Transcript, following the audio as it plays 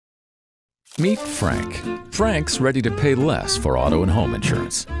Meet Frank. Frank's ready to pay less for auto and home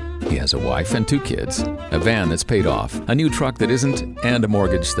insurance. He has a wife and 2 kids, a van that's paid off, a new truck that isn't, and a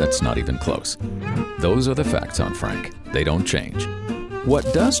mortgage that's not even close. Those are the facts on Frank. They don't change. What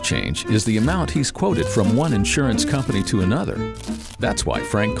does change is the amount he's quoted from one insurance company to another. That's why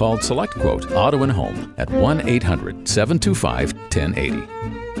Frank called SelectQuote Auto and Home at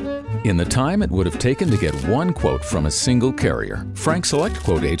 1-800-725-1080. In the time it would have taken to get one quote from a single carrier, Frank's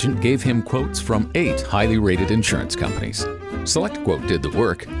SelectQuote agent gave him quotes from 8 highly rated insurance companies. SelectQuote did the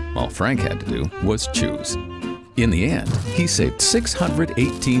work. All Frank had to do was choose. In the end, he saved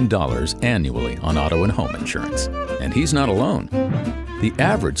 $618 annually on auto and home insurance. And he's not alone. The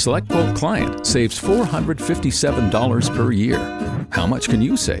average SelectQuote client saves $457 per year. How much can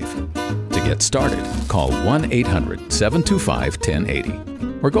you save? To get started, call 1-800-725-1080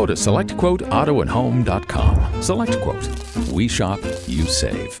 or go to SelectQuoteAutoandHome.com. SelectQuote. We shop, you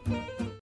save.